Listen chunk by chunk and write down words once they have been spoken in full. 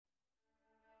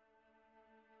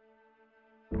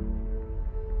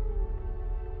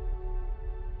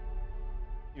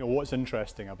What's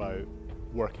interesting about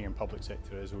working in public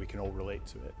sector is we can all relate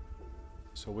to it.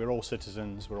 So we're all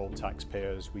citizens, we're all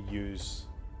taxpayers, we use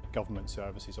government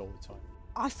services all the time.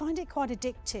 I find it quite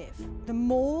addictive. The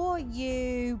more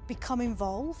you become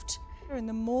involved and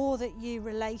the more that you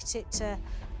relate it to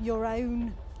your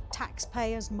own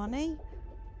taxpayers' money,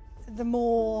 the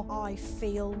more I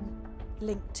feel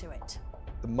linked to it.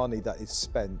 The money that is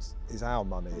spent is our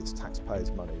money, it's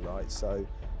taxpayers' money, right? So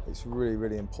it's really,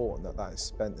 really important that that is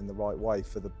spent in the right way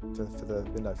for the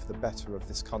better of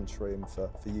this country and for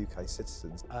UK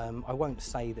citizens. I won't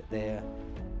say that there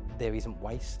isn't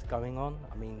waste going on.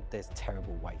 I mean, there's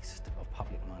terrible waste of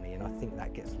public money, and I think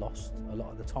that gets lost a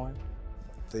lot of the time.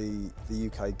 The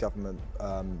UK government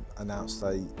announced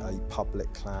a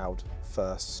public cloud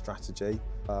first strategy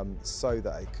so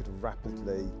that it could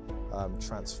rapidly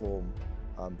transform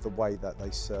the way that they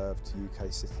served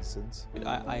UK citizens.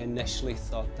 I initially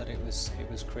thought that it was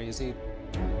crazy.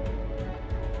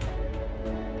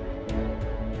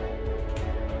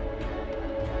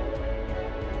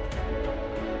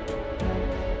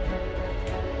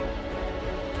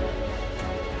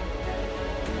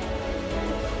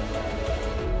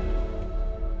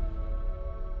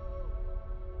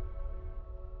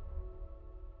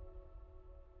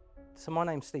 So my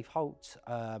name's Steve Holt.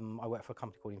 I work for a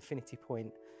company called Infinity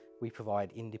Point. We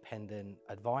provide independent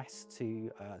advice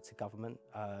to government,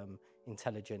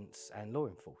 intelligence and law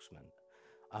enforcement.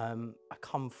 I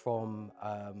come from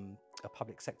a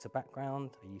public sector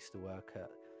background. I used to work at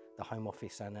the Home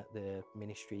Office and at the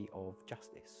Ministry of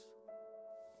Justice.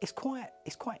 It's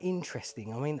quite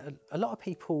interesting. I mean, a lot of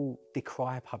people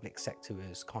decry public sector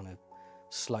as kind of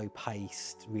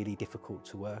slow-paced, really difficult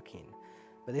to work in.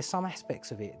 But there's some aspects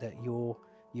of it that you're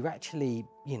actually,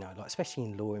 like especially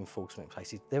in law enforcement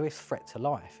places, there is threat to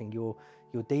life, and you're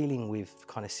dealing with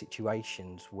kind of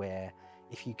situations where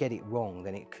if you get it wrong,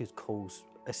 then it could cause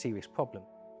a serious problem.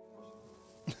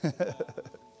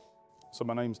 So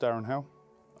my name's Darren Howe.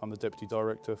 I'm the Deputy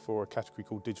Director for a category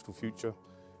called Digital Future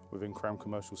within Crown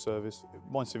Commercial Service.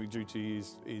 My civic duty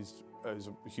is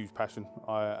a huge passion,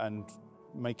 and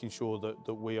making sure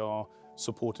that we are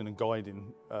supporting and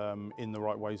guiding in the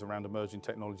right ways around emerging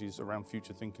technologies, around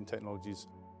future thinking technologies.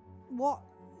 What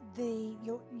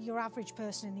your average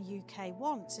person in the UK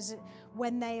wants is that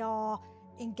when they are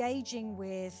engaging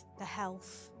with the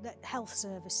health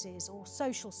services or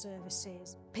social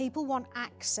services, people want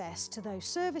access to those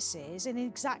services in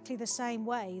exactly the same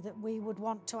way that we would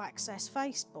want to access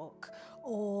Facebook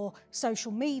or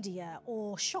social media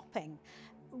or shopping.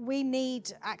 We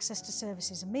need access to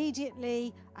services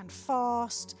immediately and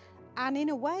fast, and in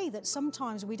a way that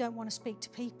sometimes we don't want to speak to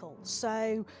people.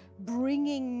 So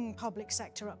bringing public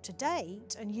sector up to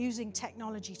date and using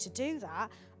technology to do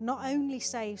that not only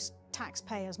saves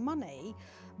taxpayers money,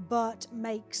 but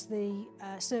makes the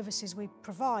services we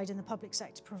provide and the public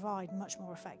sector provide much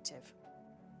more effective.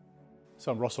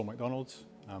 So I'm Russell MacDonald.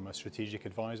 I'm a strategic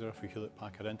advisor for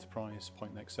Hewlett-Packard Enterprise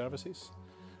Point Next Services.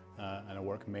 And I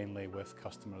work mainly with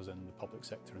customers in the public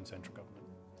sector and central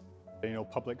government.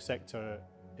 Public sector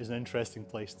is an interesting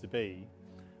place to be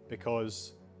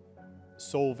because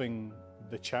solving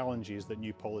the challenges that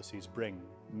new policies bring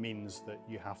means that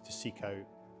you have to seek out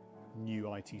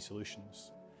new IT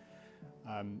solutions.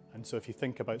 And so if you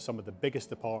think about some of the biggest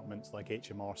departments like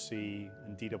HMRC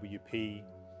and DWP,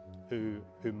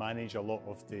 who manage a lot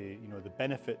of the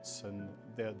benefits, and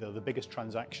they're the biggest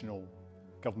transactional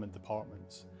government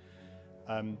departments.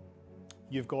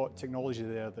 You've got technology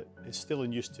there that is still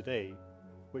in use today,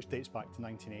 which dates back to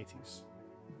 1980s,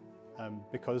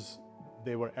 because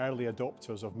they were early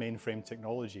adopters of mainframe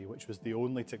technology, which was the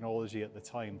only technology at the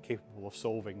time capable of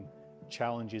solving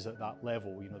challenges at that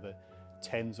level, the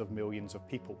tens of millions of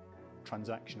people,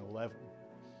 transactional level.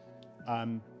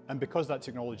 And because that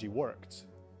technology worked,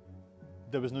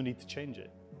 there was no need to change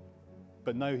it.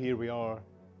 But now here we are,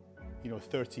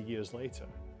 30 years later,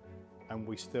 and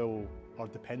we still are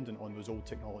dependent on those old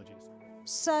technologies.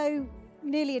 So,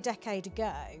 nearly a decade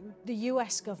ago, the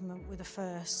US government were the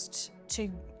first to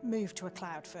move to a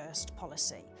cloud-first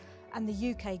policy, and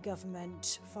the UK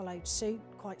government followed suit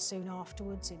quite soon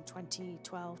afterwards in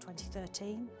 2012,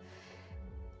 2013.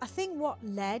 I think what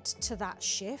led to that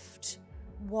shift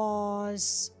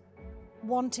was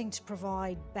wanting to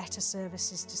provide better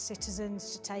services to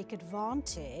citizens, to take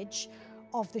advantage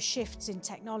of the shifts in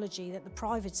technology that the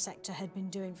private sector had been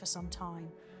doing for some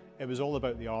time. It was all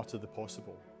about the art of the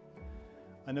possible.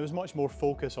 And there was much more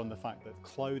focus on the fact that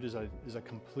cloud is a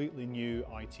completely new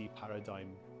IT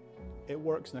paradigm. It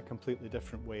works in a completely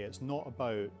different way. It's not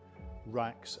about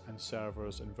racks and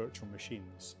servers and virtual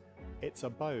machines. It's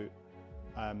about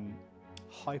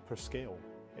hyperscale.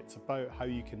 It's about how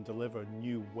you can deliver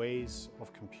new ways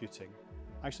of computing,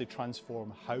 actually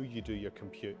transform how you do your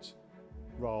compute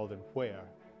rather than where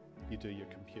you do your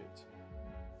compute.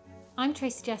 I'm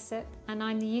Tracy Jessup and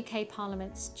I'm the UK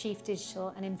Parliament's Chief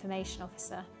Digital and Information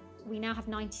Officer. We now have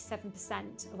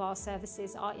 97% of our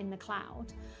services are in the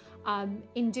cloud.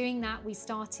 In doing that, we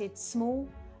started small.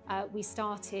 We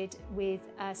started with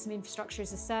some infrastructure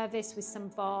as a service with some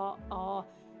of our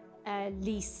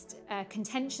least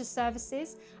contentious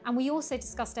services, and we also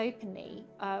discussed openly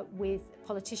with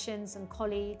politicians and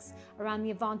colleagues around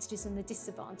the advantages and the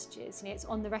disadvantages. You know, it's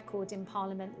on the record in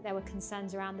Parliament that there were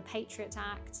concerns around the Patriot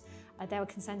Act, there were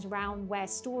concerns around where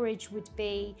storage would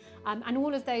be, and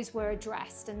all of those were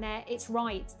addressed, and it's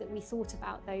right that we thought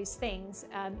about those things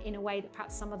in a way that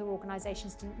perhaps some other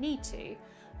organisations didn't need to,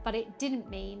 but it didn't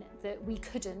mean that we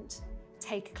couldn't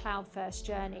take a cloud-first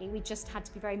journey. We just had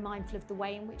to be very mindful of the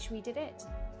way in which we did it.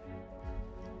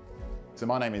 So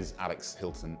my name is Alex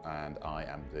Hilton and I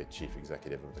am the Chief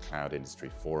Executive of the Cloud Industry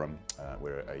Forum.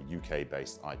 We're a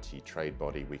UK-based IT trade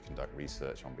body. We conduct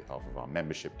research on behalf of our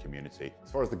membership community.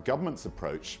 As far as the government's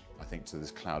approach, I think, to this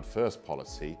cloud-first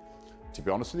policy, to be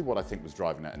honest with you, what I think was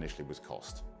driving that initially was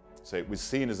cost. So it was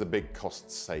seen as a big cost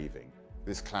saving.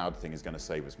 This cloud thing is going to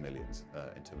save us millions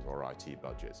in terms of our IT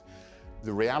budgets.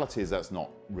 The reality is that's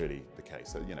not really the case.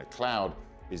 So, you know, cloud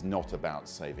is not about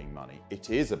saving money.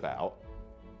 It is about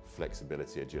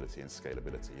flexibility, agility, and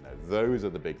scalability. You know, those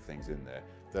are the big things in there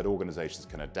that organizations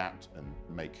can adapt and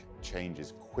make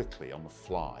changes quickly on the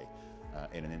fly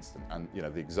in an instant. And, you know,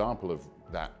 the example of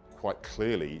that quite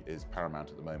clearly is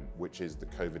paramount at the moment, which is the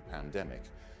COVID pandemic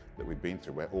that we've been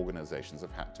through, where organizations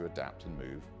have had to adapt and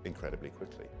move incredibly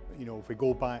quickly. You know, if we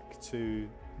go back to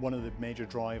one of the major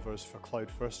drivers for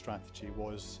cloud-first strategy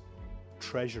was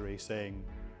Treasury saying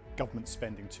government's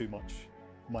spending too much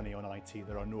money on IT,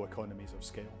 there are no economies of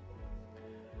scale.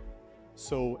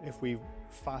 So if we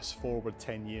fast forward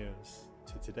 10 years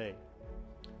to today,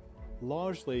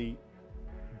 largely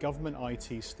government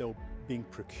IT is still being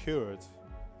procured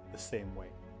the same way,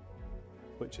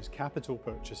 which is capital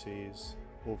purchases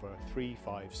over 3,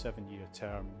 5, 7-year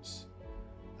terms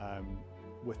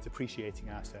with depreciating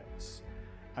assets.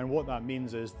 And what that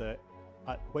means is that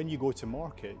when you go to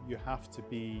market, you have to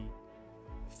be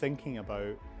thinking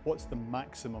about what's the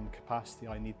maximum capacity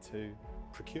I need to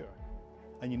procure.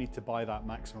 And you need to buy that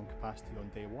maximum capacity on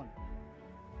day one.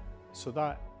 So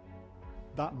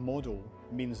that model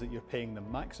means that you're paying the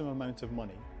maximum amount of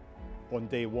money on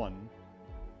day one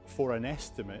for an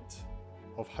estimate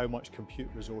of how much compute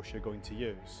resource you're going to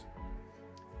use.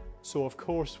 So of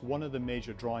course, one of the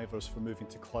major drivers for moving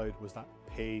to cloud was that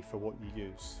pay for what you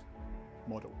use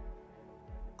model.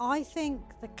 I think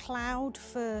the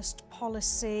cloud-first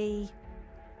policy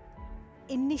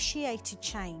initiated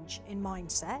change in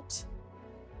mindset,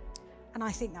 and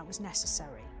I think that was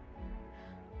necessary.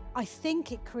 I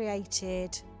think it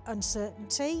created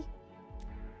uncertainty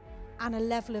and a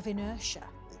level of inertia.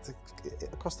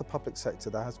 Across the public sector,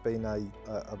 there has been a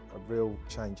real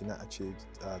change in attitude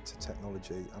to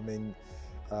technology. I mean,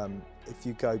 if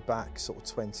you go back sort of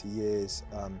 20 years,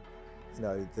 you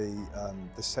know,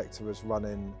 the sector was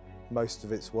running most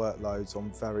of its workloads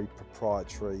on very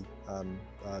proprietary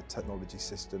technology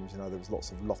systems. You know, there was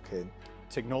lots of lock-in.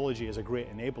 Technology is a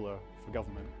great enabler for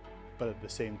government, but at the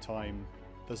same time,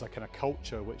 there's a kind of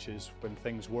culture which is when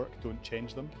things work, don't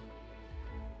change them.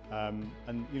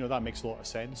 And you know, that makes a lot of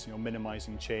sense, you know,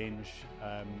 minimizing change,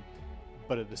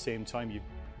 but at the same time,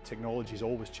 technology is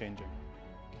always changing.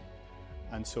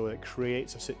 And so it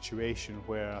creates a situation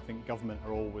where I think government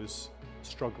are always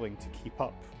struggling to keep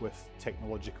up with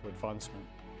technological advancement.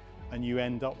 And you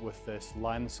end up with this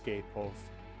landscape of,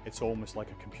 it's almost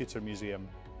like a computer museum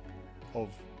of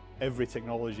every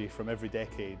technology from every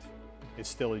decade is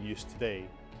still in use today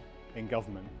in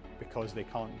government because they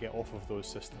can't get off of those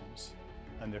systems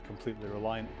and they're completely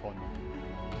reliant upon them.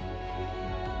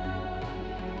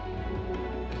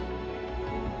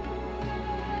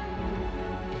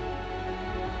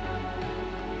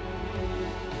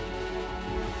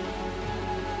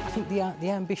 I think the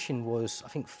ambition was, I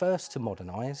think, first to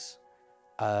modernise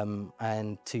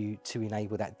and to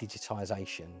enable that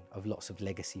digitisation of lots of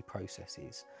legacy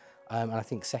processes. And I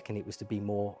think second, it was to be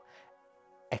more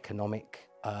economic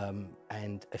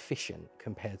and efficient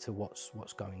compared to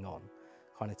what's going on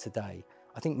kind of today.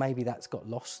 I think maybe that's got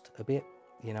lost a bit.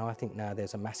 You know, I think now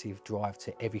there's a massive drive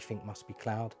to everything must be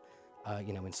cloud,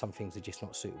 you know, when some things are just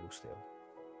not suitable still.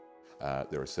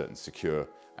 There are certain secure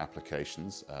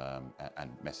applications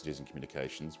and messages and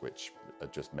communications which are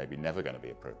just maybe never going to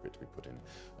be appropriate to be put in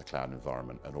a cloud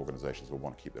environment, and organisations will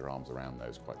want to keep their arms around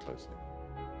those quite closely.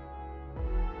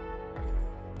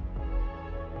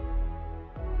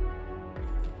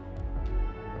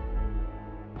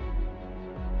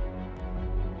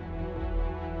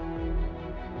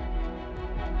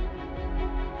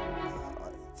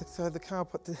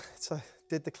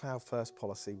 Did the cloud first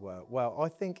policy work? Well, I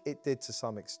think it did to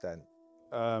some extent.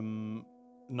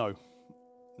 No,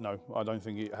 I don't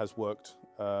think it has worked.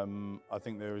 I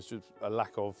think there is just a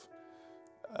lack of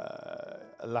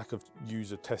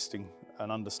user testing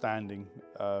and understanding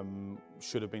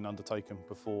should have been undertaken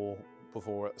before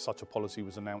such a policy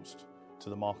was announced to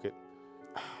the market.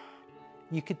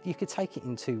 You could take it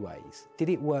in two ways. Did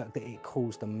it work that it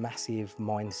caused a massive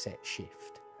mindset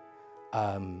shift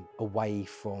away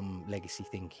from legacy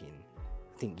thinking?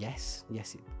 I think yes,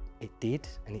 it did,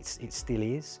 and it still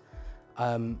is.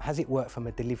 Has it worked from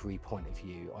a delivery point of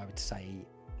view? I would say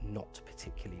not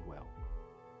particularly well.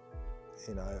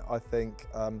 You know, I think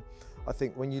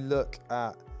when you look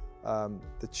at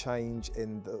the change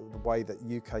in the way that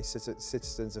UK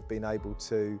citizens have been able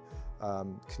to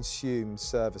consume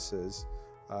services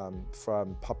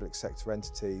from public sector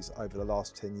entities over the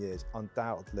last 10 years,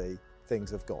 undoubtedly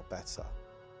things have got better.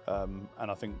 And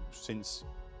I think since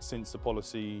the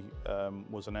policy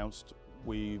was announced,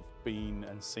 we've been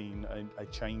and seen a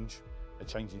change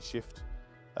in shift,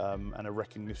 and a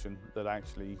recognition that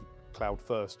actually cloud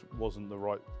first wasn't the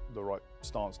right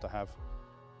stance to have.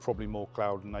 Probably more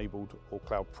cloud enabled or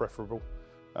cloud preferable,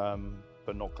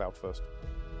 but not cloud first.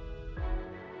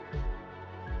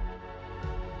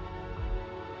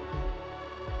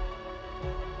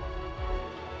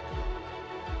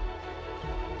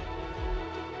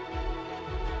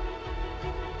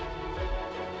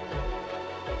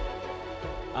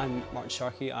 I'm Martin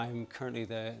Sharkey. I'm currently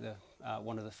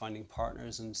one of the founding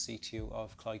partners and CTO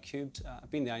of Cloud Cubed. I've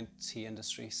been in the IT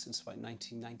industry since about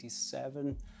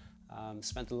 1997.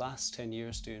 Spent the last 10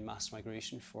 years doing mass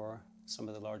migration for some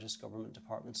of the largest government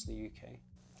departments in the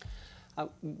UK.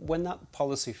 When that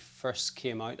policy first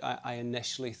came out, I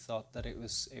initially thought that it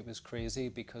was crazy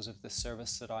because of the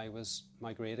service that I was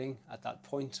migrating at that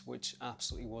point, which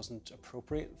absolutely wasn't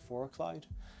appropriate for cloud.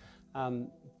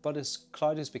 But as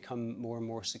cloud has become more and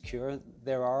more secure,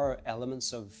 there are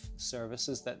elements of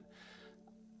services that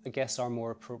I guess are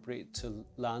more appropriate to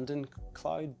land in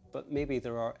cloud, but maybe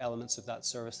there are elements of that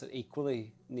service that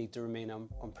equally need to remain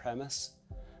on-premise.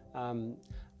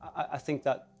 I think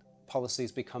that policy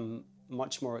has become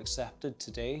much more accepted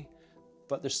today,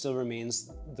 but there still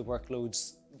remains the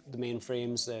workloads, the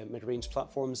mainframes, the mid-range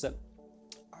platforms that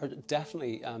are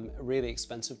definitely really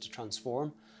expensive to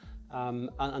transform.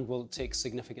 And will take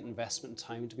significant investment and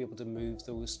time to be able to move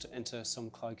those into some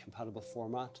cloud-compatible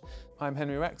format. I'm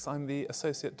Henry Rex. I'm the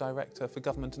Associate Director for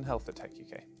Government and Health at Tech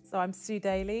UK. So I'm Sue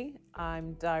Daly.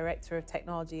 I'm Director of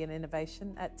Technology and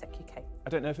Innovation at Tech UK. I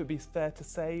don't know if it would be fair to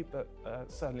say, but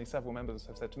certainly several members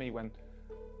have said to me when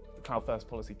the Cloud First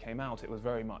policy came out, it was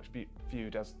very much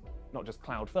viewed as not just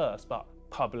cloud first, but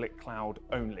public cloud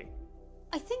only.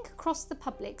 I think across the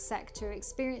public sector,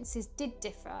 experiences did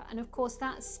differ, and of course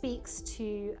that speaks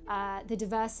to the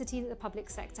diversity that the public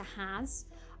sector has.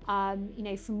 You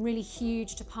know, from really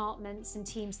huge departments and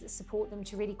teams that support them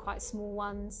to really quite small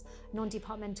ones,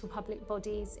 non-departmental public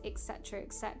bodies, etc.,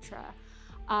 etc.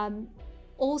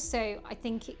 Also, I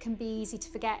think it can be easy to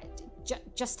forget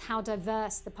just how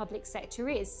diverse the public sector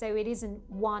is. So it isn't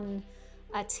one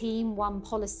team, one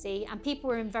policy, and people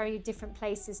were in very different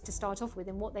places to start off with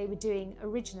in what they were doing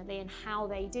originally and how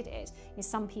they did it. You know,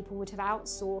 some people would have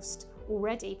outsourced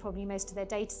already probably most of their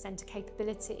data center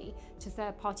capability to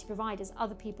third-party providers.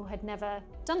 Other people had never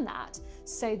done that.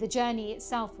 So the journey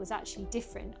itself was actually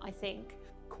different, I think.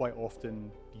 Quite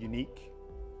often unique,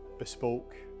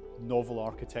 bespoke, novel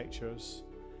architectures.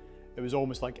 It was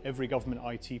almost like every government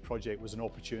IT project was an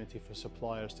opportunity for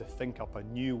suppliers to think up a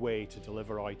new way to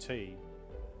deliver IT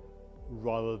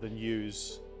rather than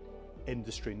use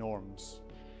industry norms.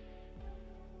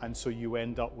 And so you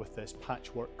end up with this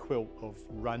patchwork quilt of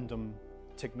random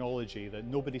technology that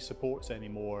nobody supports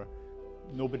anymore,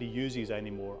 nobody uses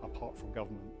anymore apart from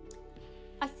government.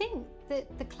 I think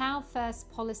that the cloud first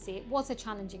policy, it was a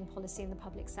challenging policy in the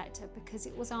public sector because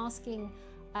it was asking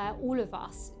all of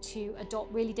us to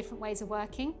adopt really different ways of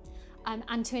working.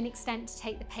 And to an extent to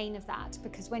take the pain of that,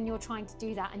 because when you're trying to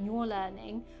do that and you're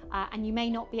learning and you may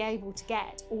not be able to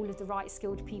get all of the right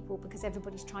skilled people because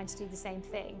everybody's trying to do the same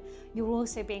thing, you're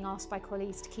also being asked by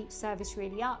colleagues to keep service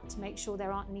really up, to make sure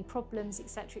there aren't any problems,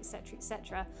 etc., etc.,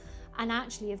 etc. And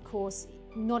actually, of course,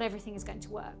 not everything is going to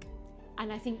work.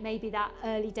 And I think maybe that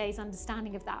early days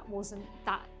understanding of that wasn't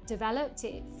that developed.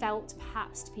 It felt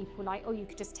perhaps to people like, oh, you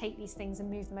could just take these things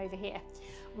and move them over here.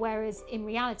 Whereas in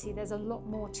reality, there's a lot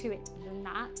more to it than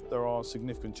that. There are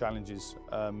significant challenges.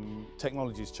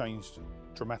 Technology has changed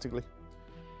dramatically.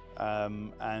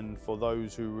 And for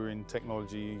those who were in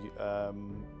technology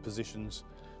positions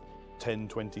 10,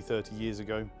 20, 30 years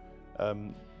ago,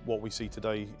 what we see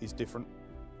today is different.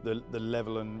 The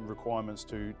level and requirements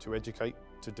to educate,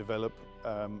 to develop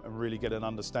and really get an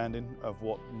understanding of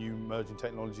what new emerging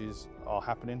technologies are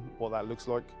happening, what that looks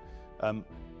like,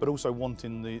 but also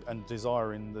wanting and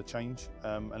desiring the change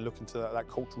and looking to that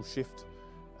cultural shift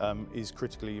is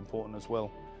critically important as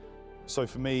well. So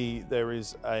for me, there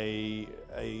is a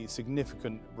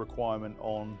significant requirement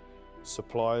on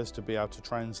suppliers to be able to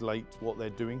translate what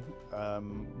they're doing,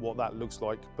 what that looks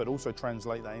like, but also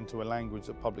translate that into a language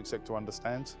that public sector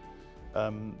understands.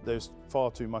 There's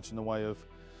far too much in the way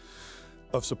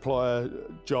of supplier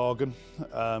jargon,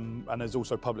 and there's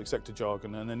also public sector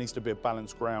jargon, and there needs to be a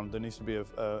balanced ground. There needs to be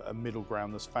a middle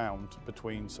ground that's found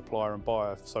between supplier and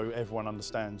buyer, so everyone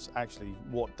understands actually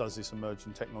what does this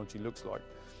emerging technology looks like.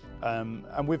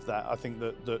 And with that, I think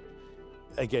that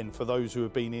again, for those who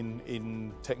have been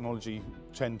in technology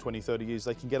 10, 20, 30 years,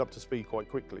 they can get up to speed quite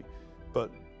quickly.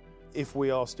 But if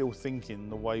we are still thinking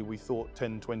the way we thought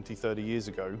 10, 20, 30 years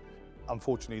ago,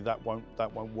 unfortunately that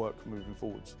won't work moving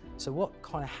forwards. So what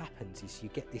kind of happens is you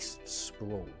get this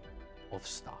sprawl of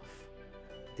stuff,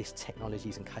 these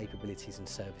technologies and capabilities and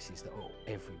services that are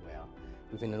everywhere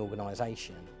within an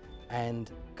organisation,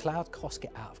 and cloud costs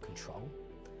get out of control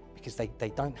because they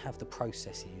don't have the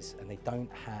processes and they don't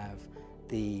have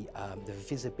the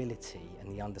visibility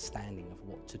and the understanding of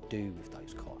what to do with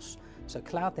those costs. So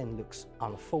cloud then looks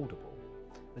unaffordable,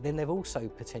 but then they've also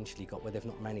potentially got, where they've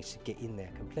not managed to get in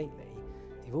there completely,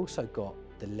 you've also got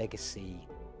the legacy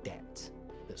debt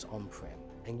that's on-prem,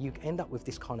 and you end up with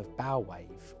this kind of bow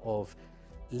wave of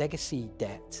legacy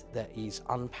debt that is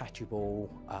unpatchable.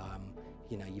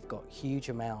 You know, you've got huge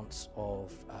amounts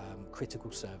of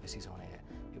critical services on it.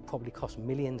 It'll probably cost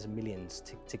millions and millions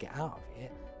to get out of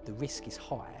it. The risk is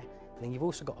high. And then you've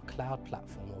also got a cloud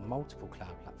platform or multiple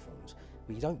cloud platforms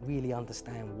where you don't really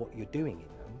understand what you're doing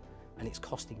in them, and it's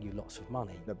costing you lots of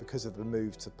money. Because of the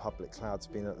move to public cloud, there's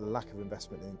been a lack of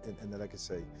investment in the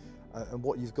legacy. And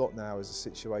what you've got now is a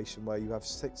situation where you have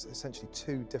essentially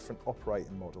two different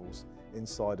operating models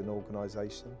inside an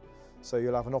organisation. So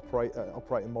you'll have an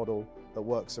operating model that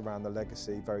works around the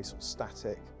legacy, very sort of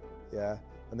static, yeah,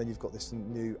 and then you've got this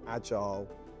new agile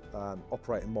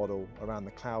operating model around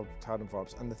the cloud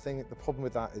environments. And the problem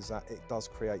with that is that it does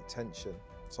create tension.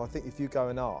 So I think if you go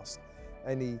and ask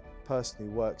any person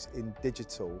who works in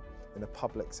digital in a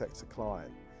public sector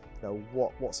client, you know,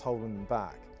 what's holding them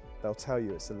back, they'll tell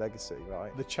you it's the legacy,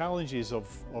 right? The challenges of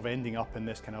ending up in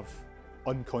this kind of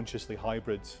unconsciously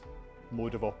hybrid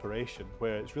mode of operation,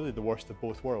 where it's really the worst of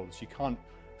both worlds. You can't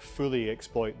fully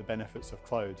exploit the benefits of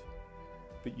cloud,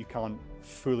 but you can't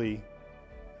fully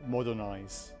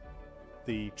modernise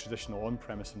the traditional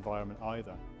on-premise environment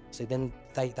either. So then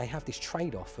they have this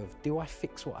trade-off of, do I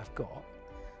fix what I've got,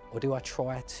 or do I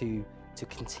try to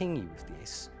continue with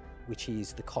this, which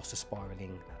is the cost of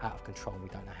spiralling out of control and we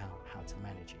don't know how to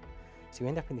manage it. So you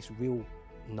end up in this real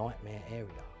nightmare area.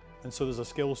 And so there's a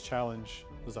skills challenge,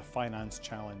 there's a finance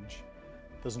challenge,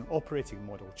 there's an operating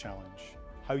model challenge.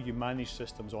 How you manage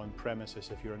systems on premises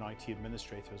if you're an IT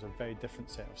administrator is a very different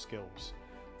set of skills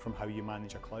from how you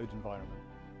manage a cloud environment.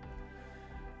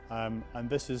 And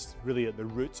this is really at the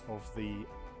root of the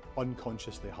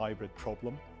unconsciously hybrid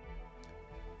problem,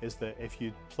 is that if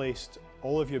you placed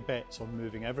all of your bets on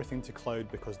moving everything to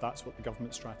cloud because that's what the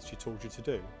government strategy told you to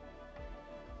do,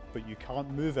 but you can't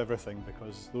move everything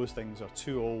because those things are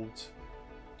too old,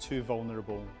 too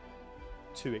vulnerable,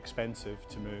 too expensive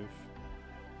to move,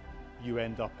 you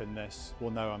end up in this, well,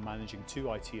 now I'm managing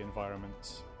two IT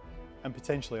environments and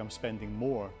potentially I'm spending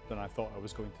more than I thought I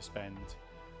was going to spend,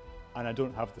 and I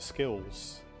don't have the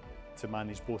skills to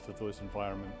manage both of those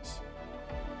environments.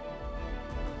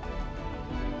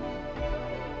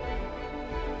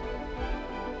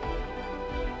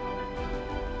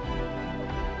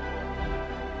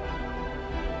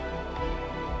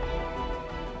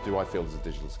 Do I feel there's a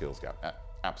digital skills gap?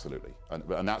 Absolutely,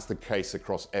 and that's the case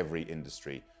across every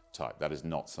industry type. That is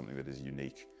not something that is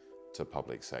unique to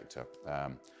public sector.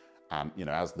 And you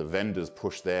know, as the vendors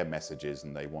push their messages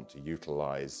and they want to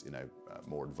utilize, you know,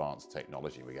 more advanced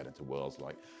technology, we get into worlds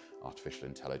like artificial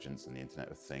intelligence and the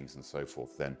Internet of Things and so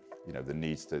forth, then, you know, the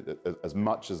needs to, as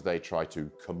much as they try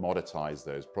to commoditize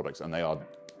those products, and they are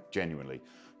genuinely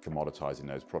commoditizing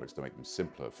those products to make them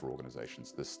simpler for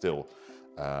organizations, there's still,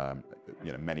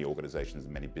 you know, many organizations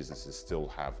and many businesses still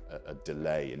have a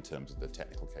delay in terms of the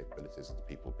technical capabilities of the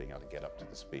people being able to get up to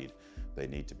the speed they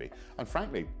need to be. And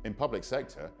frankly, in public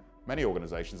sector, many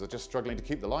organizations are just struggling to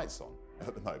keep the lights on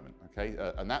at the moment, okay?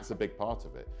 And that's a big part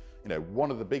of it. You know,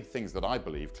 one of the big things that I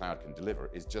believe cloud can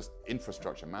deliver is just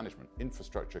infrastructure management,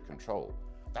 infrastructure control.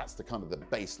 That's the kind of the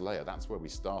base layer. That's where we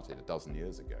started a dozen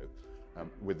years ago.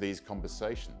 with these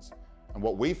conversations. And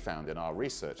what we've found in our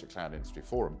research at Cloud Industry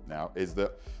Forum now is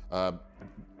that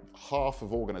half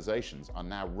of organizations are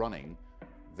now running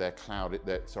their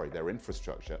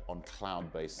infrastructure on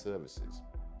cloud-based services.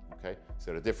 Okay?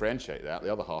 So to differentiate that,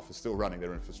 the other half is still running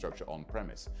their infrastructure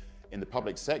on-premise. In the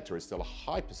public sector, it's still a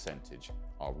high percentage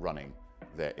are running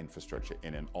their infrastructure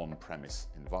in an on-premise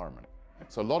environment.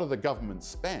 So a lot of the government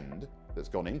spend that's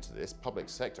gone into this, public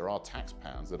sector, our tax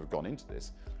pounds that have gone into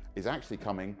this, is actually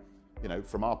coming,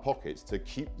 from our pockets to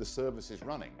keep the services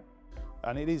running.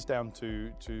 And it is down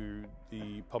to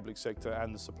the public sector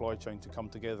and the supply chain to come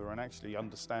together and actually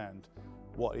understand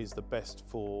what is the best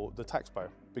for the taxpayer,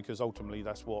 because ultimately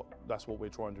that's what we're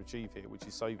trying to achieve here, which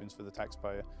is savings for the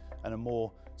taxpayer and a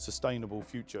more sustainable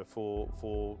future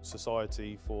for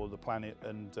society, for the planet,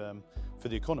 and for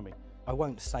the economy. I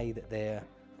won't say that there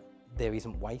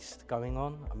isn't waste going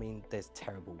on. I mean, there's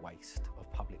terrible waste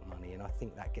of public money, and I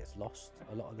think that gets lost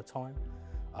a lot of the time.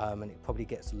 And it probably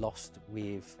gets lost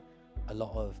with a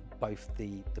lot of both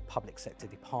the public sector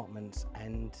departments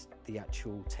and the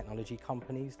actual technology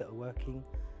companies that are working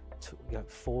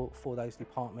for those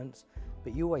departments.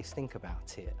 But you always think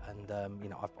about it, and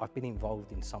I've been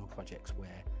involved in some projects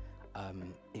where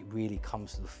it really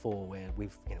comes to the fore, where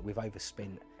we've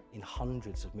overspent in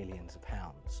hundreds of millions of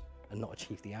pounds and not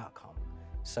achieved the outcome.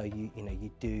 So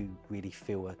you do really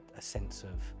feel a sense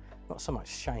of not so much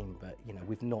shame, but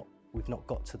we've not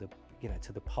got to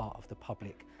the part of the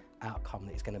public outcome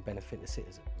that is going to benefit the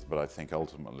citizens. But I think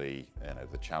ultimately,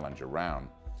 the challenge around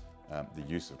the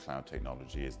use of cloud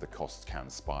technology is the costs can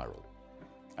spiral.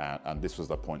 And this was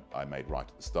the point I made right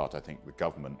at the start. I think the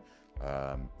government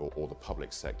or the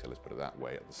public sector, let's put it that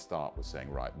way, at the start was saying,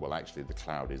 right, well, actually the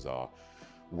cloud is our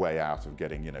way out of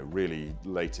getting really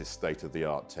latest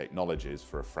state-of-the-art technologies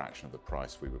for a fraction of the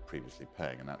price we were previously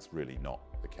paying, and that's really not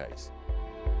the case.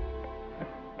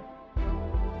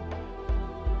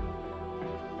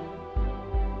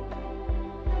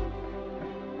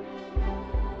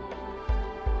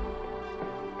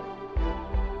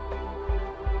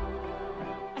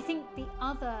 I think the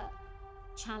other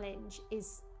challenge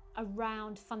is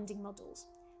around funding models.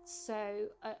 So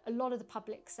a lot of the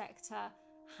public sector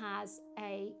has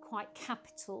a quite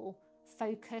capital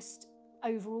focused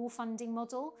overall funding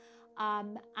model,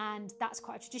 and that's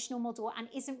quite a traditional model and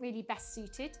isn't really best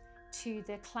suited to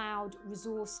the cloud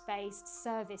resource-based,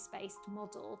 service-based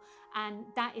model. And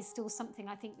that is still something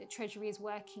I think that Treasury is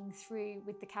working through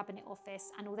with the Cabinet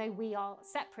Office. And although we are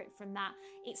separate from that,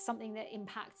 it's something that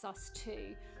impacts us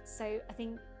too. So I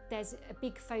think there's a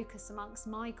big focus amongst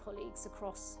my colleagues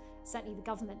across certainly the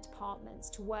government departments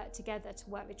to work together, to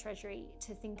work with Treasury,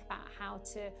 to think about how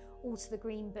to alter the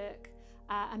Green Book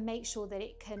and make sure that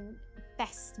it can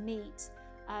best meet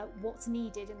what's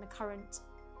needed in the current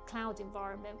cloud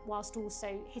environment, whilst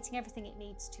also hitting everything it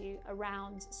needs to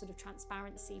around sort of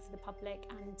transparency for the public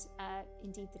and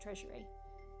indeed the Treasury.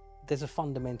 There's a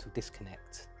fundamental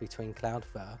disconnect between cloud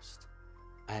first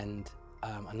and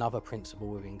another principle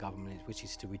within government, which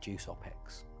is to reduce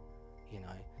OPEX.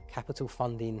 Capital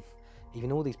funding,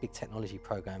 even all these big technology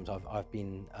programs I've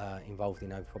been involved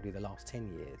in over probably the last 10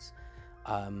 years,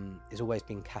 has always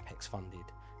been CapEx funded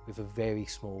with a very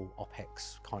small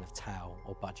OPEX kind of tail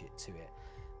or budget to it.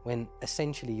 When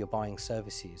essentially you're buying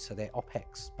services, so they're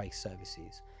OPEX-based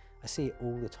services. I see it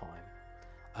all the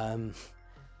time.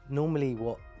 Normally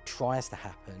what tries to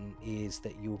happen is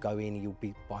that you'll go in and you'll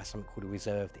buy something called a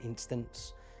reserved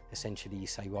instance. Essentially you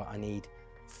say, right, I need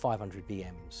 500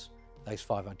 VMs. Those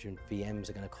 500 VMs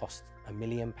are going to cost £1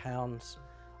 million.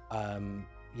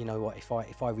 You know what, if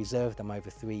I reserve them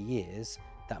over 3 years,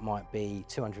 that might be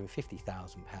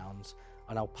 £250,000,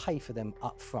 and I'll pay for them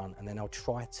up front, and then I'll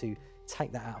try to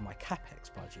take that out of my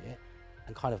CapEx budget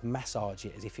and kind of massage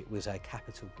it as if it was a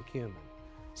capital procurement.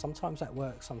 Sometimes that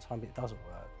works, sometimes it doesn't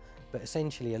work. But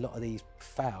essentially a lot of these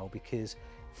fail because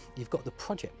you've got the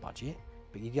project budget,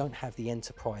 but you don't have the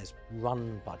enterprise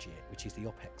run budget, which is the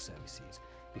OPEX services.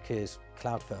 Because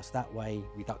cloud first that way,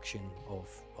 reduction of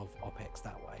OPEX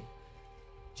that way,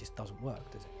 just doesn't work,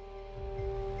 does it?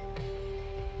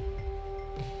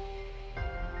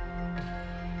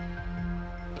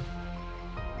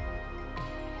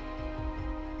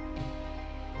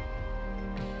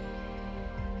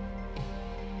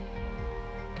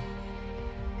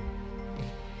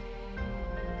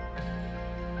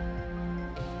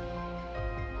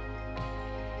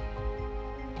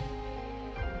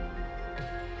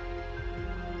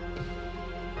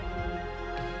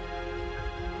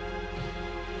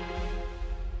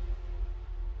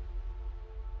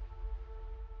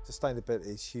 Sustainability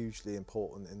is hugely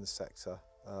important in the sector.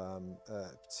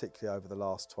 particularly over the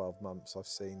last 12 months. I've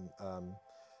seen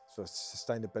sort of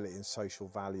sustainability and social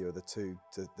value are the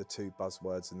two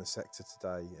buzzwords in the sector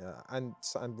today, and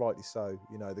rightly so.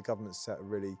 You know, the government's set a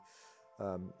really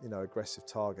aggressive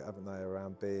target, haven't they,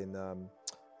 around being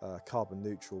carbon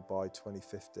neutral by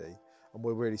 2050, and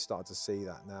we're really starting to see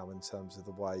that now in terms of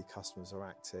the way customers are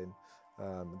acting,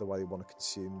 the way they want to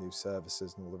consume new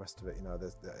services and all the rest of it. You know,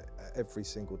 every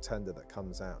single tender that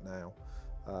comes out now,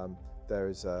 there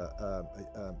is a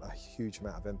huge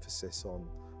amount of emphasis on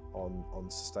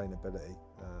sustainability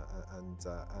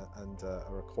and a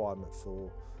requirement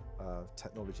for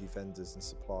technology vendors and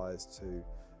suppliers to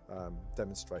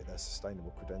demonstrate their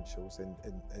sustainable credentials in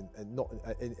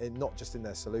not just in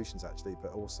their solutions actually,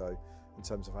 but also in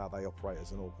terms of how they operate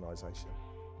as an organisation.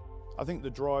 I think the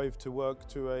drive to work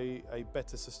to a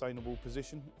better sustainable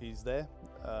position is there.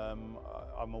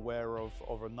 I'm aware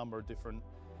of a number of different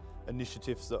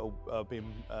initiatives that are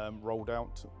being rolled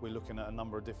out. We're looking at a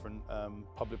number of different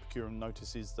public procurement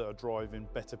notices that are driving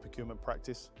better procurement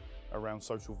practice around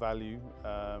social value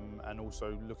and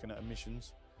also looking at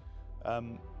emissions.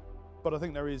 But I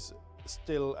think there is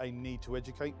still a need to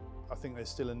educate. I think there's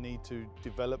still a need to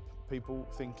develop people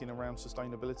thinking around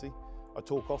sustainability. I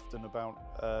talk often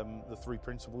about the three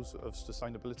principles of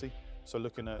sustainability. So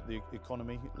looking at the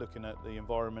economy, looking at the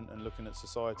environment and looking at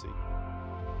society.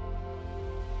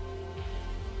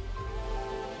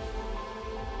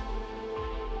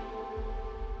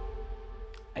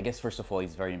 I guess first of all,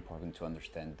 it's very important to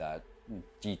understand that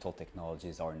digital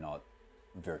technologies are not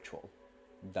virtual,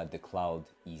 that the cloud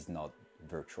is not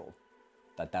virtual,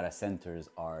 that data centers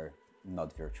are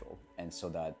not virtual, and so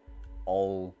that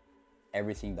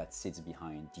everything that sits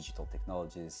behind digital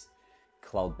technologies,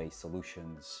 cloud-based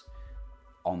solutions,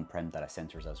 on-prem data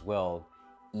centers as well,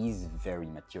 is very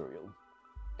material.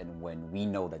 And when we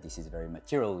know that this is very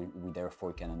material, we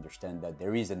therefore can understand that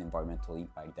there is an environmental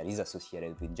impact that is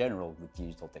associated in general with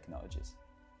digital technologies.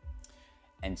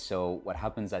 And so what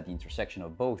happens at the intersection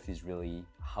of both is really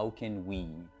how can we,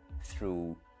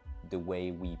 through the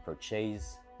way we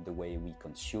purchase, the way we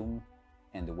consume,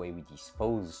 and the way we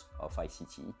dispose of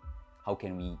ICT, how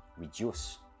can we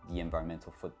reduce the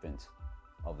environmental footprint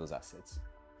of those assets?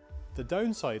 The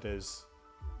downside is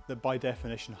that by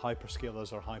definition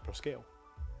hyperscalers are hyperscale.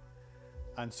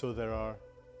 And so there are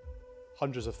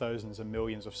hundreds of thousands and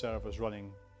millions of servers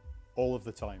running all of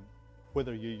the time,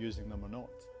 whether you're using them or not.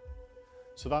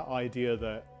 So that idea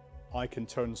that I can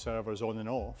turn servers on and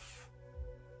off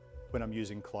when I'm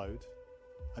using cloud,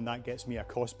 and that gets me a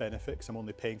cost benefit because I'm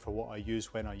only paying for what I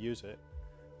use when I use it,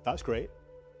 that's great.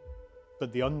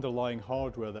 But the underlying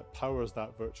hardware that powers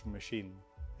that virtual machine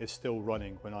is still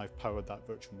running when I've powered that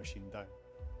virtual machine down,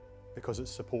 because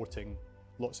it's supporting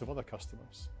lots of other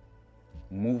customers.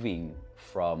 Moving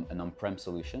from an on-prem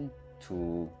solution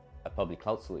to a public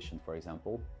cloud solution, for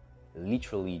example,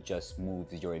 literally just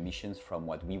moves your emissions from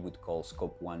what we would call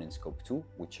scope 1 and scope 2,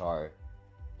 which are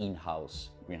in-house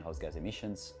greenhouse gas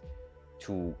emissions,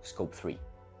 to scope 3,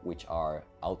 which are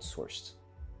outsourced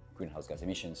greenhouse gas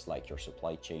emissions, like your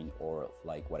supply chain or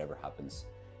like whatever happens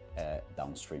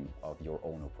downstream of your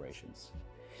own operations.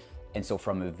 And so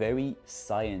from a very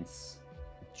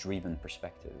science-driven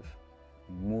perspective,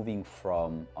 moving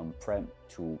from on-prem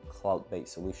to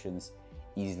cloud-based solutions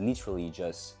is literally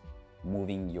just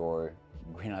moving your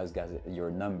greenhouse gas,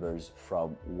 your numbers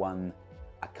from one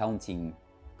accounting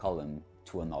column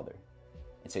to another.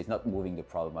 And so it's not moving the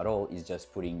problem at all, it's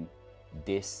just putting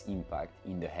this impact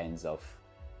in the hands of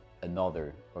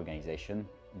another organization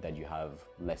that you have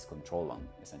less control on,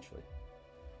 essentially.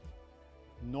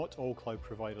 Not all cloud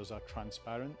providers are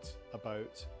transparent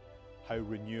about how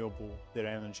renewable their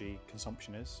energy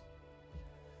consumption is.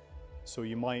 So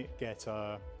you might get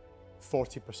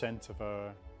 40% of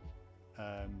our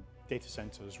data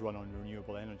centers run on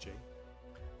renewable energy.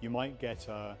 You might get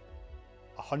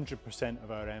 100%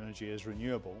 of our energy is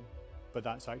renewable, but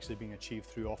that's actually being achieved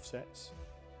through offsets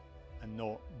and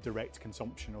not direct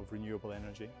consumption of renewable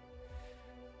energy.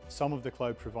 Some of the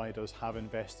cloud providers have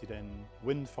invested in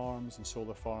wind farms and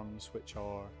solar farms which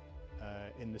are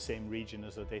in the same region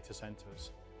as their data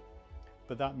centers.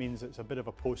 But that means it's a bit of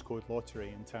a postcode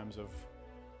lottery in terms of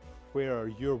where are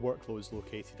your workloads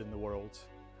located in the world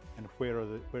and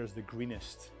where's the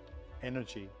greenest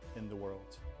energy in the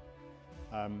world.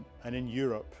 And in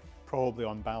Europe, probably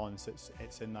on balance,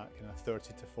 it's in that kind of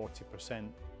 30 to 40%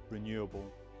 renewable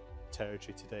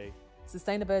territory today.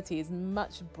 Sustainability is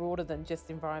much broader than just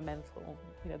environmental.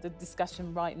 You know, the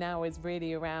discussion right now is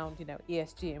really around,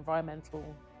 ESG, environmental,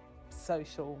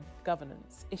 social,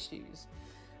 governance issues.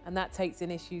 And that takes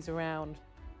in issues around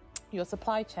your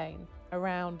supply chain,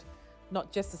 around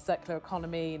not just the circular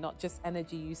economy, not just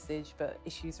energy usage, but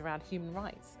issues around human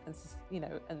rights and,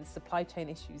 and supply chain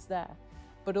issues there,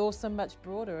 but also much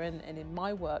broader. And in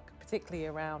my work, particularly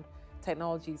around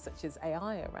technologies such as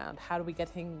AI, around how are we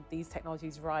getting these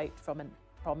technologies right from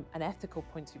an ethical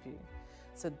point of view.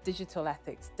 So digital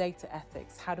ethics, data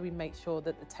ethics, how do we make sure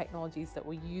that the technologies that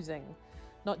we're using,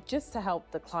 not just to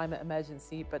help the climate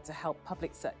emergency, but to help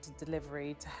public sector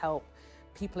delivery, to help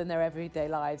people in their everyday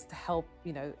lives, to help,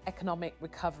 economic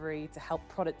recovery, to help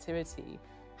productivity.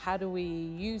 How do we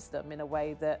use them in a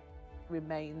way that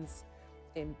remains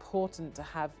important to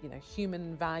have,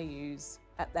 human values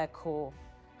at their core?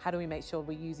 How do we make sure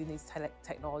we're using these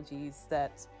technologies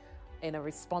that in a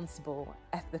responsible,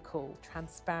 ethical,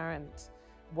 transparent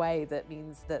way that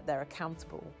means that they're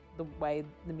accountable, the way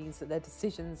that means that their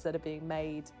decisions that are being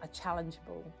made are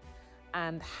challengeable?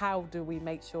 And how do we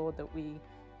make sure that we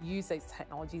use those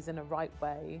technologies in a right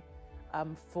way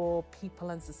for people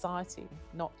and society,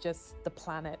 not just the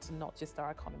planet and not just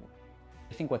our economy?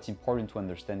 I think what's important to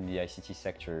understand in the ICT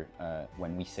sector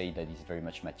when we say that it's very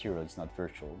much material, it's not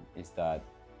virtual, is that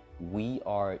we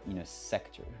are in a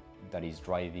sector that is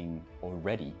driving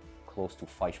already close to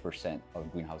 5%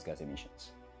 of greenhouse gas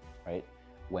emissions, right?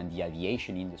 When the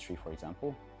aviation industry, for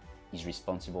example, is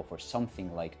responsible for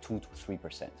something like 2 to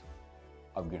 3%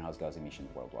 of greenhouse gas emissions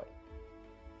worldwide.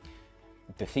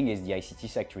 The thing is, the ICT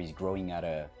sector is growing at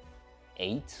a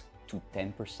 8 to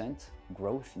 10%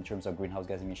 growth in terms of greenhouse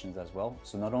gas emissions as well.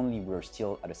 So not only we're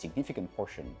still at a significant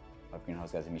portion of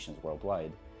greenhouse gas emissions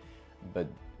worldwide, but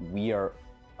we are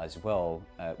as well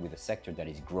with a sector that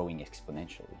is growing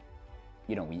exponentially.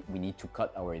 We need to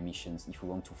cut our emissions if we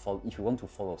want to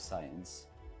follow science.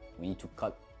 We need to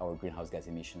cut our greenhouse gas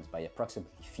emissions by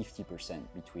approximately 50%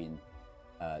 between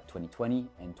 2020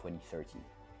 and 2030.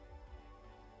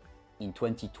 In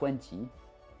 2020,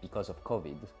 because of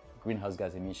COVID, greenhouse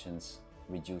gas emissions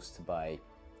reduced by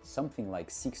something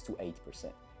like 6 to 8%.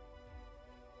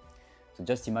 So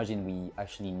just imagine we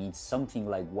actually need something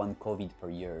like 1 COVID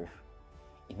per year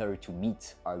in order to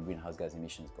meet our greenhouse gas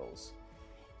emissions goals.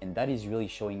 And that is really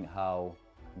showing how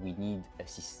we need a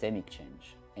systemic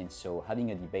change. And so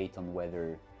having a debate on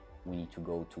whether we need to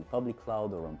go to public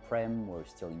cloud or on-prem or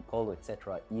still in colo,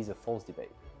 etc., is a false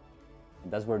debate.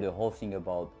 And that's where the whole thing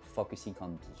about focusing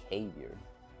on behavior,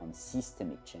 on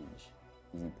systemic change,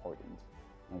 is important.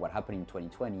 And what happened in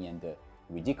 2020 and the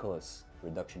ridiculous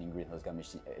reduction in greenhouse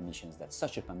gas emissions that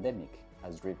such a pandemic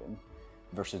has driven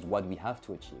versus what we have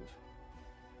to achieve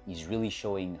is really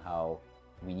showing how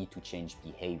we need to change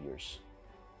behaviors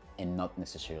and not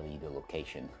necessarily the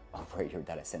location of where your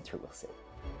data center will sit.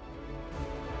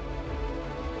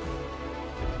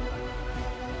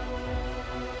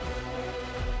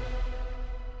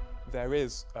 There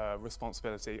is a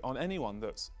responsibility on anyone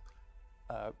that's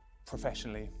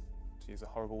professionally, to use a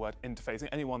horrible word, interfacing,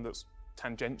 anyone that's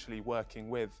tangentially working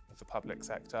with the public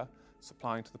sector,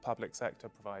 supplying to the public sector,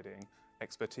 providing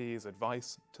expertise,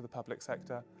 advice to the public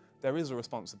sector. There is a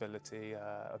responsibility,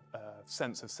 a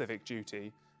sense of civic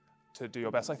duty to do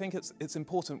your best. I think it's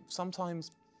important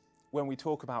sometimes when we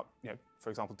talk about, for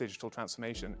example, digital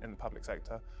transformation in the public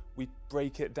sector, we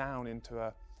break it down into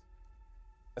a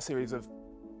series of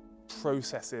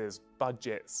processes,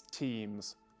 budgets,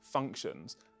 teams,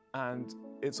 functions, and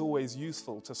it's always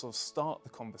useful to sort of start the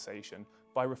conversation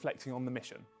by reflecting on the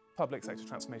mission. Public sector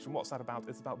transformation, what's that about?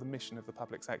 It's about the mission of the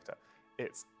public sector.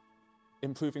 It's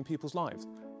improving people's lives.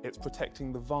 It's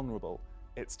protecting the vulnerable.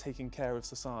 It's taking care of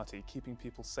society, keeping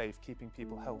people safe, keeping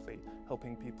people healthy,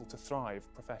 helping people to thrive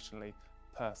professionally,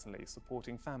 personally,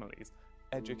 supporting families,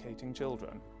 educating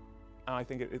children. And I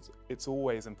think it's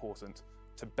always important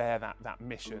to bear that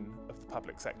mission of the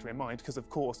public sector in mind, because of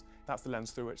course that's the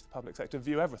lens through which the public sector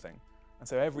view everything. And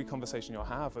so every conversation you'll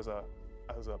have as a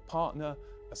partner,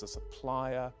 as a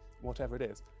supplier, whatever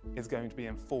it is going to be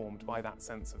informed by that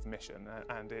sense of mission.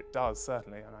 And it does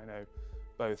certainly, and I know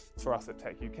both for us at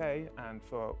Tech UK and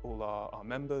for all our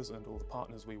members and all the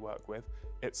partners we work with,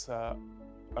 it's a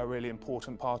really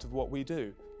important part of what we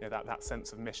do. That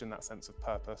sense of mission, that sense of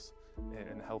purpose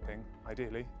in helping,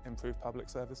 ideally, improve public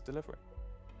service delivery.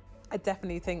 I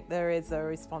definitely think there is a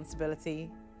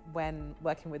responsibility when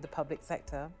working with the public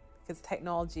sector, because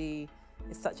technology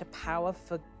is such a power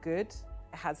for good.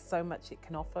 It has so much it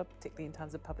can offer, particularly in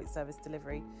terms of public service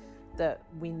delivery, that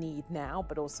we need now,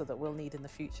 but also that we'll need in the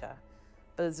future.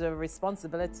 But there's a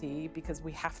responsibility because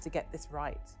we have to get this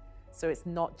right. So it's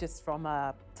not just from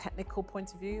a technical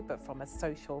point of view, but from a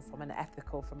social, from an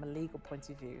ethical, from a legal point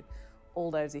of view.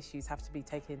 All those issues have to be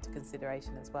taken into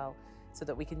consideration as well, so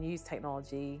that we can use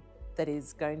technology that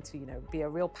is going to, be a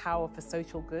real power for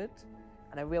social good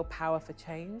and a real power for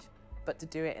change, but to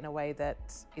do it in a way that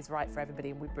is right for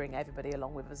everybody and we bring everybody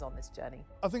along with us on this journey.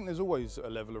 I think there's always a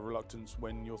level of reluctance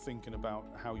when you're thinking about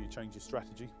how you change your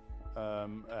strategy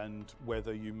and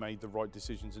whether you made the right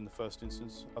decisions in the first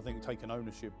instance. I think taking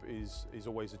ownership is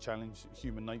always a challenge.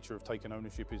 Human nature of taking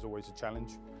ownership is always a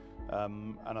challenge.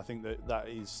 And I think that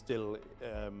is still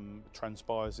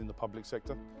transpires in the public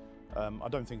sector. I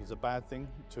don't think it's a bad thing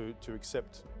to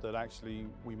accept that actually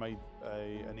we made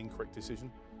an incorrect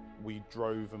decision. We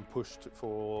drove and pushed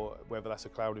for whether that's a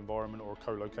cloud environment or a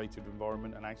co-located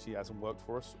environment and actually hasn't worked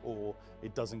for us, or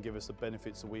it doesn't give us the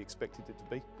benefits that we expected it to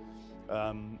be.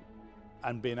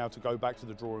 And being able to go back to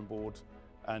the drawing board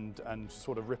and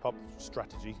sort of rip up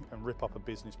strategy and rip up a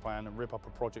business plan and rip up a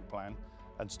project plan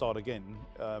and start again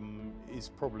is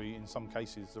probably in some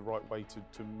cases the right way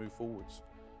to move forwards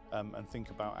and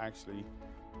think about actually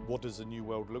what does the new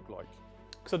world look like.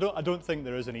 Because I don't think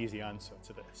there is an easy answer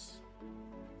to this.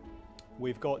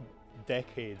 We've got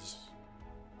decades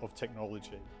of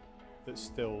technology that's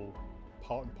still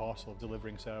part and parcel of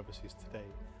delivering services today.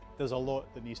 There's a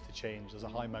lot that needs to change. There's a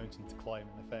high mountain to climb,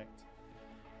 in effect.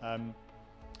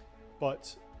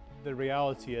 But the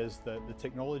reality is that the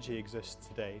technology exists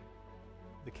today,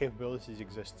 the capabilities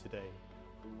exist today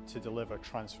to deliver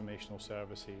transformational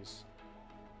services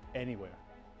anywhere.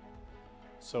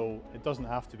 So it doesn't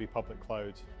have to be public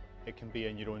cloud. It can be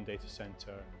in your own data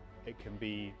center. It can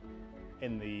be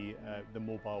in the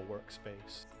mobile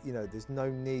workspace. You know, there's no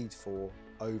need for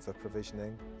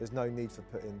over-provisioning. There's no need for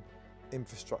putting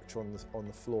infrastructure on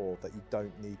the floor that you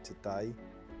don't need today.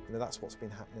 You know, that's what's been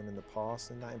happening in the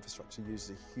past, and that infrastructure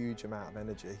uses a huge amount of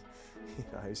energy. You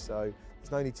know, so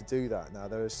there's no need to do that now.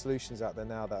 There are solutions out there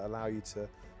now that allow you to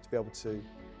be able to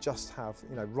just have,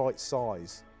 you know, right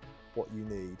size what you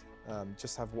need,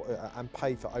 just have and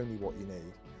pay for only what you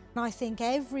need. And I think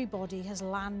everybody has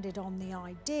landed on the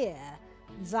idea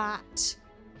that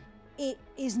it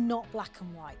is not black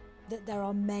and white, that there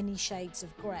are many shades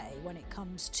of grey when it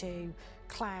comes to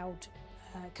cloud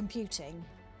computing,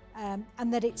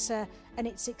 and that it's an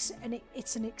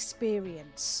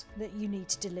experience that you need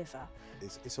to deliver.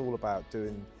 It's all about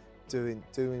doing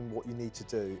what you need to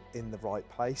do in the right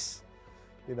place.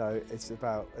 You know, it's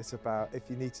about if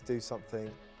you need to do something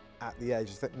at the edge,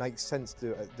 if it makes sense to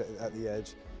do it at the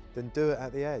edge, then do it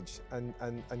at the edge and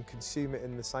consume it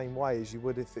in the same way as you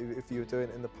would if you were doing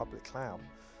it in the public cloud.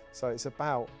 So it's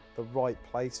about the right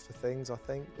place for things, I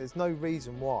think. There's no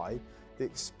reason why the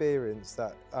experience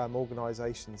that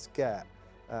organisations get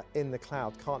in the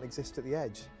cloud can't exist at the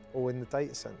edge or in the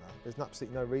data centre. There's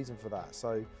absolutely no reason for that.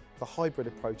 So the hybrid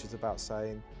approach is about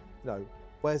saying, you know,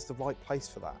 where's the right place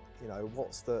for that? You know,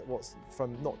 what's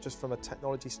from not just from a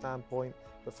technology standpoint,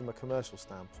 but from a commercial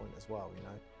standpoint as well, you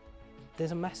know.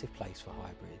 There's a massive place for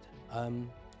hybrid.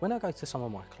 When I go to some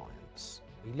of my clients,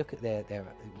 we look at their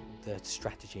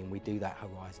strategy and we do that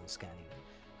horizon scanning.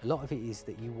 A lot of it is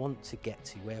that you want to get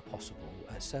to, where possible,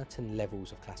 at certain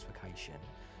levels of classification,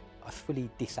 a fully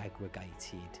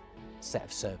disaggregated set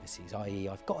of services, i.e.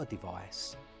 I've got a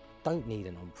device, don't need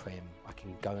an on-prem, I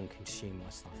can go and consume my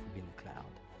stuff within the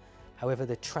cloud. However,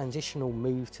 the transitional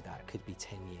move to that could be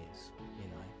 10 years, you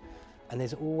know. And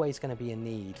there's always going to be a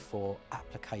need for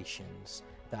applications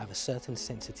that have a certain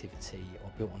sensitivity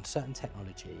or built on certain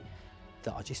technology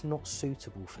that are just not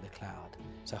suitable for the cloud.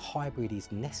 So hybrid is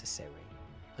necessary.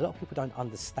 A lot of people don't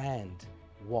understand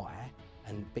why,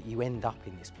 but you end up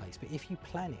in this place. But if you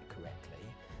plan it correctly,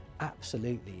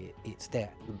 absolutely, it's there.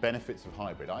 The benefits of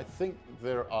hybrid. I think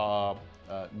there are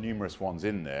numerous ones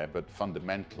in there, but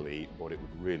fundamentally what it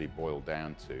would really boil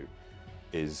down to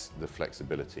is the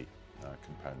flexibility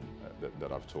component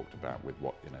that I've talked about with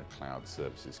what, you know, cloud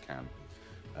services can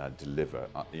deliver.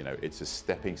 You know, it's a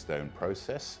stepping stone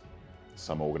process.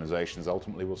 Some organizations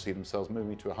ultimately will see themselves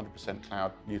moving to 100%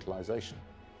 cloud utilization.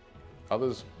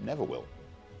 Others never will,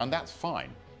 and that's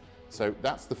fine. So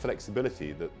that's the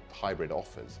flexibility that hybrid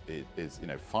offers, is you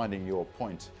know, finding your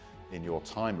point in your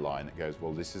timeline that goes,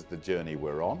 well, this is the journey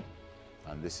we're on,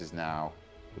 and this is now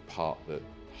the part that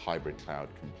hybrid cloud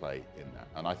can play in that.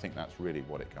 And I think that's really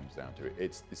what it comes down to.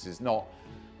 This is not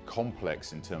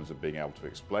complex in terms of being able to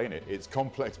explain it. It's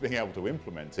complex being able to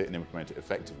implement it and implement it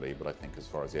effectively, but I think as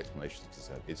far as the explanation is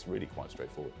concerned, it's really quite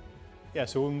straightforward. Yeah,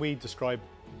 so when we describe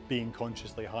being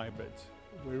consciously hybrid,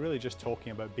 we're really just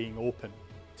talking about being open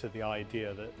to the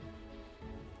idea that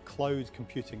cloud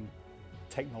computing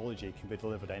technology can be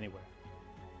delivered anywhere,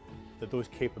 that those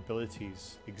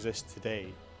capabilities exist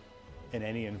today in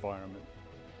any environment,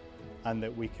 and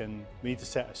that we need to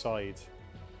set aside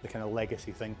the kind of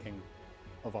legacy thinking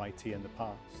of IT in the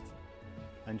past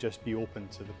and just be open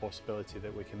to the possibility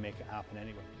that we can make it happen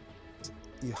anywhere.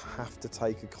 you have to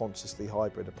take a consciously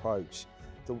hybrid approach.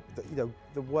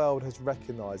 The world has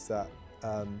recognised that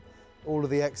most of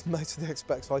the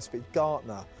experts I speak,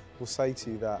 Gartner will say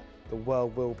to you that the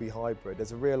world will be hybrid.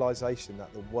 There's a realisation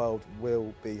that the world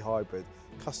will be hybrid.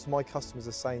 My customers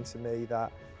are saying to me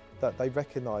that they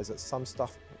recognise that some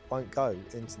stuff won't go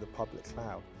into the public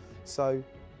cloud. So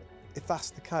if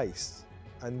that's the case,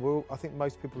 and I think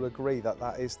most people agree that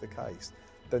that is the case,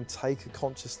 then take a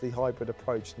consciously hybrid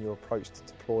approach in your approach to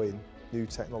deploying new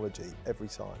technology every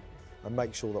time, and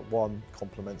make sure that one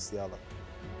complements the other.